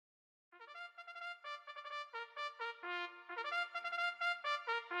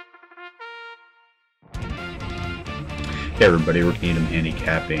Hey everybody, Rick Needham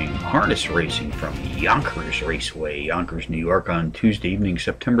handicapping harness racing from Yonkers Raceway, Yonkers, New York on Tuesday evening,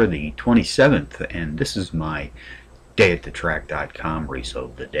 September the 27th, and this is my dayatthetrack.com race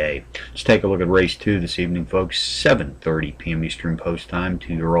of the day. Let's take a look at race 2 this evening, folks. 7:30 p.m. Eastern Post Time.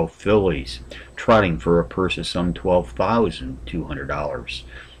 2-year-old fillies trotting for a purse of some $12,200.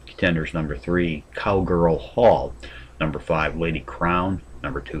 Contenders: number 3, Cowgirl Hall, number 5, Lady Crown,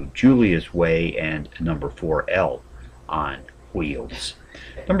 number 2, Julia's Way, and number 4, L on Wheels.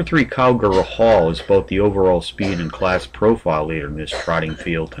 Number 3, Cowgirl Hall, is both the overall speed and class profile leader in this trotting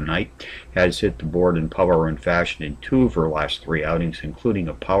field tonight. Has hit the board in power run fashion in 2 of her last 3 outings, including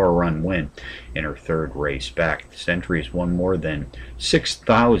a power run win in her 3rd race back. This entry has won more than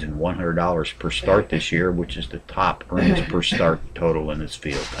 $6,100 per start this year, which is the top earnings per start total in this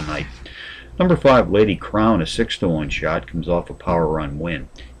field tonight. Number 5, Lady Crown, a 6-to-1 shot, comes off a power run win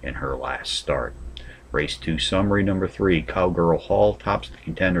in her last start. Race 2 summary: number 3, Cowgirl Hall, tops the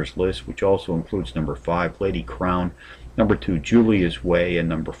contenders list, which also includes number 5, Lady Crown, number 2, Julia's Way, and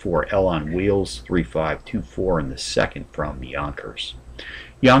number 4, L on Wheels. 3-5-2-4 in the second from Yonkers.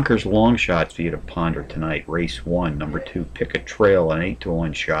 Yonkers long shots via to ponder tonight. Race 1, number 2, Pick a Trail, an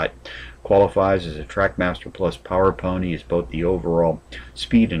 8-to-1 shot, qualifies as a Trackmaster Plus Power Pony, is both the overall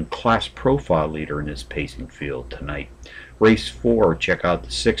speed and class profile leader in this pacing field tonight. Race 4, check out the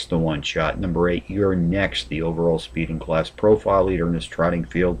 6-to-1 shot, number 8, You're Next, the overall speed and class profile leader in this trotting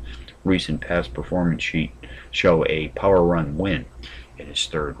field. Recent past performance sheet show a power run win in his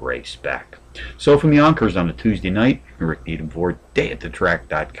 3rd race back. So from Yonkers on a Tuesday night, Rick Needham for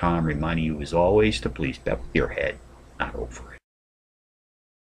dayatthetrack.com, reminding you as always to please bet with your head, not over it.